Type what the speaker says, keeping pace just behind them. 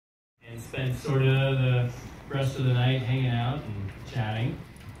and spent sort of the rest of the night hanging out and chatting.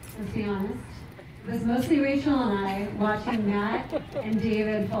 Let's be honest. It was mostly Rachel and I watching Matt and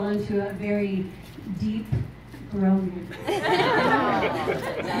David fall into a very deep romance.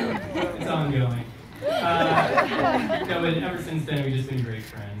 It's ongoing. No, but ever since then, we've just been great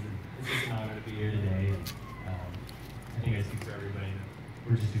friends. And it's just an honor to be here today. And, I think I speak for everybody that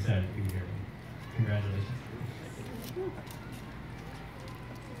we're just excited to be here. Congratulations.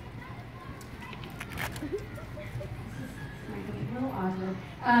 A little awkward.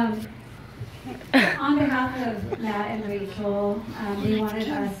 On behalf of Matt and Rachel, they wanted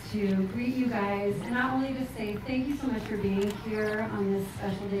us to greet you guys and not only just say thank you so much for being here on this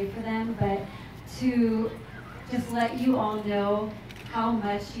special day for them, but to just let you all know how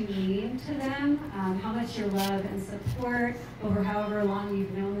much you mean to them, how much your love and support over however long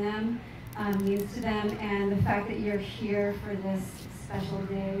you've known them means to them, and the fact that you're here for this special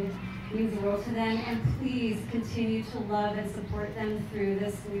day means the world to them, and please continue to love and support them through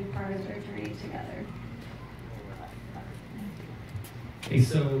this new part of their journey together. Okay,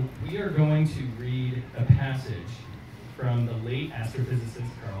 so we are going to read a passage from the late astrophysicist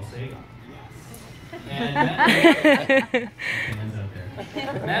Carl Sagan. And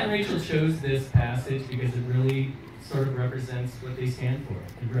Matt and Rachel chose this passage because it really sort of represents what they stand for.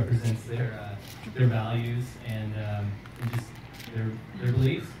 It represents their values and just their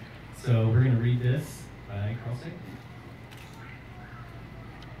beliefs. So we're going to read this by Carl Sagan.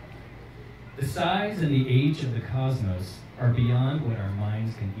 The size and the age of the cosmos are beyond what our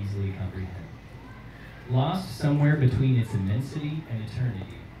minds can easily comprehend. Lost somewhere between its immensity and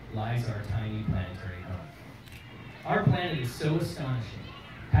eternity lies our tiny planetary home. Our planet is so astonishing,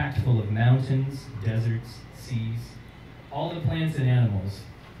 packed full of mountains, deserts, seas, all the plants and animals,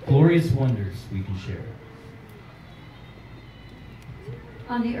 glorious wonders we can share.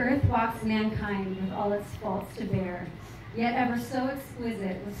 On the earth walks mankind with all its faults to bear, yet ever so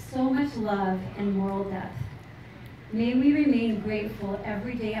exquisite with so much love and moral depth. May we remain grateful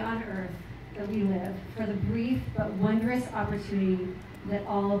every day on earth that we live for the brief but wondrous opportunity that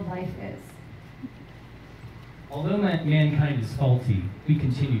all of life is. Although mankind is faulty, we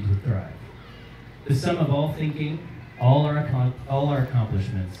continue to thrive. The sum of all thinking, all our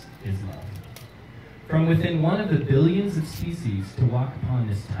accomplishments is love. From within one of the billions of species to walk upon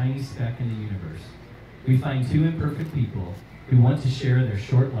this tiny speck in the universe, we find two imperfect people who want to share their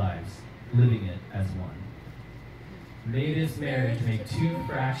short lives, living it as one. May this marriage make two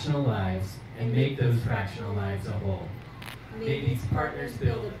fractional lives and make those fractional lives a whole. May these partners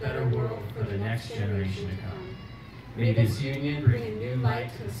build a better world for the next generation to come. May this union bring a new light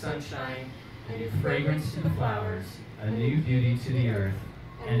to the sunshine, a new fragrance to the flowers, a new beauty to the earth,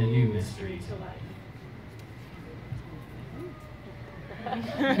 and a new mystery to life.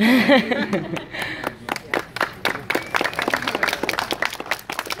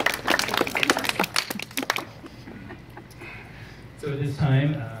 So at this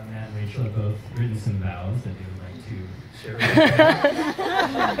time, Matt and Rachel have both written some vows that they would like to share with us.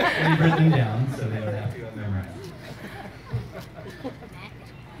 And we've written them down so they don't have to memorize.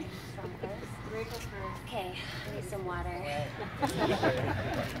 Okay, I need some water.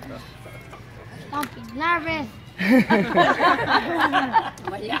 Don't be nervous.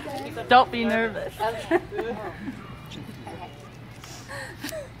 Don't be nervous. Okay.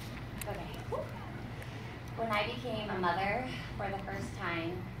 When I became a mother for the first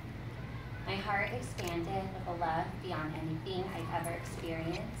time, my heart expanded with a love beyond anything I've ever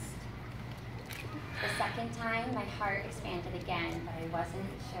experienced. The second time, my heart expanded again, but I wasn't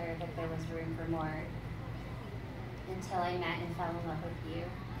sure that there was room for more until I met and fell in love with you.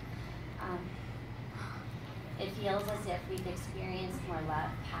 It feels as if we've experienced more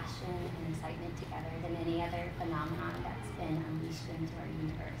love, passion, and excitement together than any other phenomenon that's been unleashed into our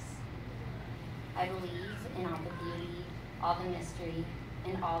universe. I believe in all the beauty, all the mystery,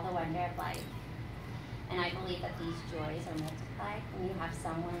 and all the wonder of life. And I believe that these joys are multiplied when you have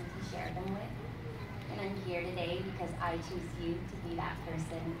someone to share them with. And I'm here today because I choose you to be that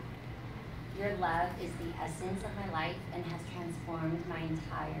person. Your love is the essence of my life and has transformed my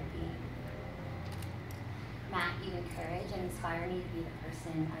entire being. Matt, you encourage and inspire me to be the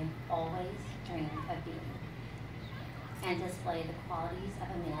person I've always dreamed of being, and display the qualities of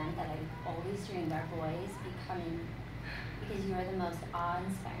a man that I've always dreamed our boys becoming, because you are the most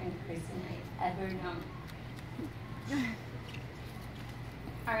awe-inspiring person I've ever known.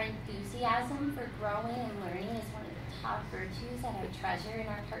 Our enthusiasm for growing and learning is one of the top virtues that I treasure in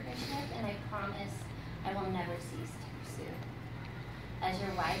our partnership, and I promise I will never cease to pursue. As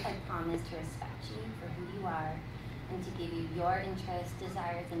your wife, I promise to respect you for who you are and to give you your interests,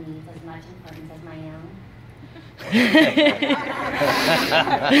 desires, and needs as much importance as my own.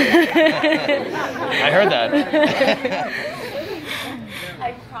 I heard that.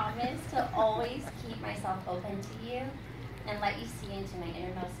 I promise to always keep myself open to you and let you see into my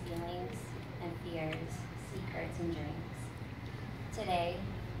innermost feelings and fears, secrets, and dreams. Today,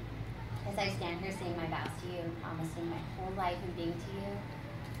 as I stand here saying my vows to you and promising my whole life and being to you,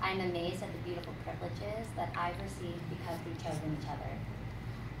 I'm amazed at the beautiful privileges that I've received because we've chosen each other.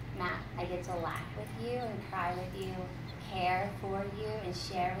 Matt, I get to laugh with you and cry with you, care for you and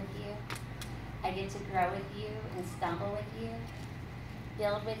share with you. I get to grow with you and stumble with you,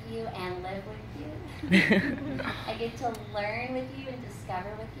 build with you and live with you. I get to learn with you and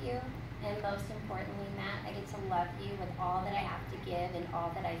discover with you. And most importantly, Matt, I get to love you with all that I have to give and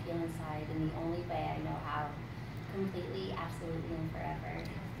all that I feel inside in the only way I know how. Completely, absolutely, and forever.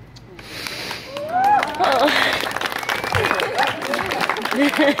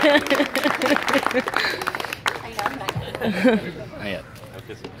 I know I'm not yet. Not yet.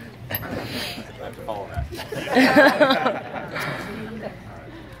 Okay, so I have to follow that.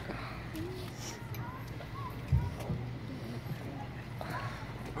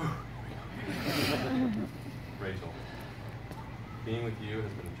 Rachel, being with you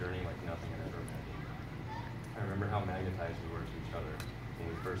has been a journey like nothing I've ever imagined. I remember how magnetized we were to each other when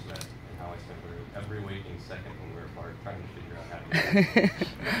we first met, and how I spent every waking second when we were apart trying to figure out how to get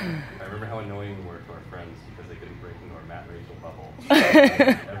I remember how annoying we were to our friends because they couldn't break into our Matt and Rachel bubble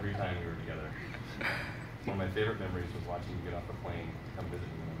every time we were together. One of my favorite memories was watching you get off the plane to come visit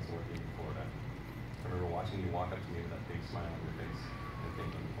me when I was working in Florida. I remember watching you walk up to me with that big smile on your face and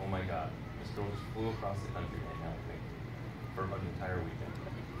thinking, oh my God, this girl just flew across the country right now with me for an entire weekend.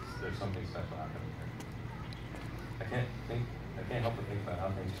 There's something special happening here. I can't help but think about how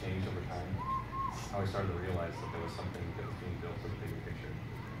things changed over time. How I started to realize that there was something that was being built for the bigger picture.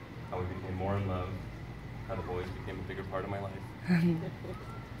 How we became more in love. How the boys became a bigger part of my life.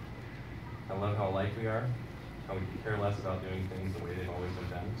 I love how alike we are. How we can care less about doing things the way they've always been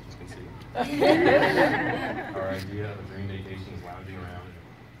done. As you can see. Our idea of a dream vacation is lounging around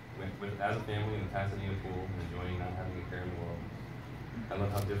as a family in the Pasadena pool and enjoying not having a care in the world. I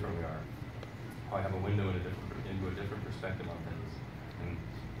love how different we are. How I have a window into a different perspective on things, and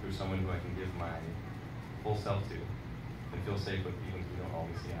through someone who I can give my full self to and feel safe with, even if we don't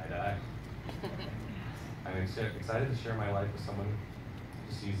always see eye to eye. I'm excited to share my life with someone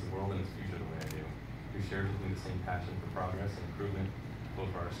who sees the world and its future the way I do, who shares with me the same passion for progress and improvement, both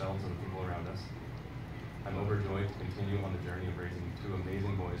for ourselves and the people around us. I'm overjoyed to continue on the journey of raising two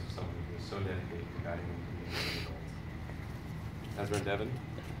amazing boys with someone who is so dedicated to guiding them to being amazing adults. Ezra and Devin,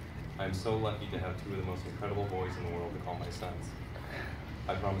 I'm so lucky to have two of the most incredible boys in the world to call my sons.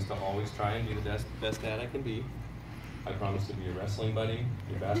 I promise to always try and be the best dad I can be. I promise to be your wrestling buddy,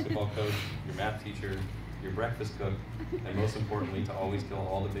 your basketball coach, your math teacher, your breakfast cook, and most importantly, to always kill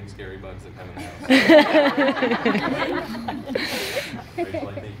all the big scary bugs that come in the house. Rachel,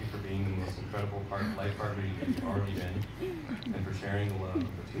 I thank you for being the most incredible life partner you've already been, and for sharing the love of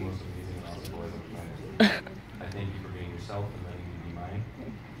the two most amazing and awesome boys on the planet. I thank you for being yourself and letting me be mine.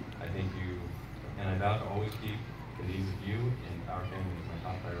 I thank you, and I vow to always keep the needs of you and our family as my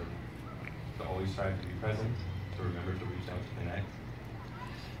top priority. To always strive to be present, to remember to reach out to connect,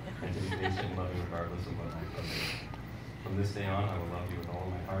 and to be patient and loving regardless of what life throws. From this day on, I will love you with all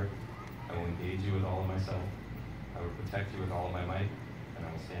of my heart. I will engage you with all of myself. I will protect you with all of my might, and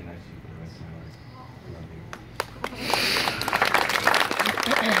I will stand next to you for the rest of my life. I love you.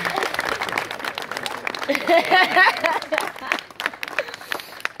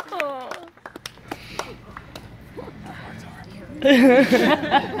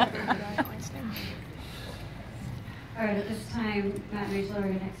 All right, at this time, Matt and Rachel are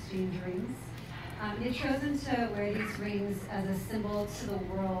going to exchange rings. They've chosen to wear these rings as a symbol to the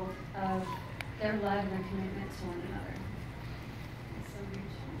world of their love and their commitment to one another. So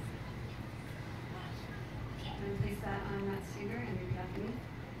Rachel, I'm going to place that on Matt's finger and repeat after me.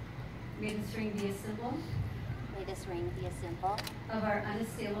 May this ring be a symbol May this ring be a symbol of our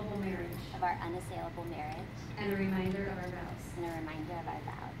unassailable marriage of our unassailable marriage and a reminder of our vows. and a reminder of our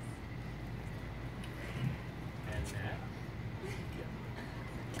vows.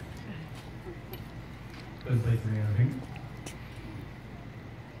 Go place the ring on the finger.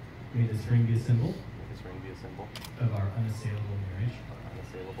 May this ring be a symbol May this ring be a symbol of our unassailable marriage of our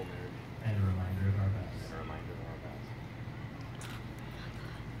unassailable marriage and a reminder of our vows. and a reminder of our vows.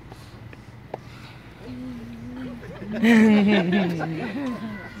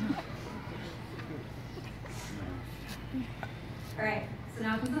 All right, so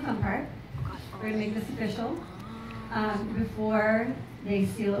now comes the fun part. We're going to make this official. before they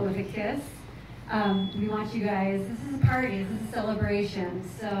seal it with a kiss. We want you guys, this is a party, this is a celebration.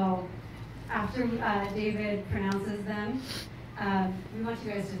 So after David pronounces them, we want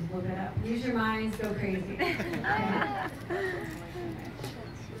you guys to just look it up. Use your minds, go crazy.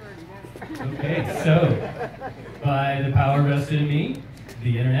 Okay, so by the power vested in me,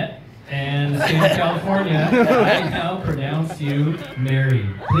 the internet, and the state of California, I now pronounce you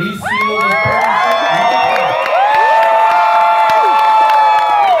married. Please seal the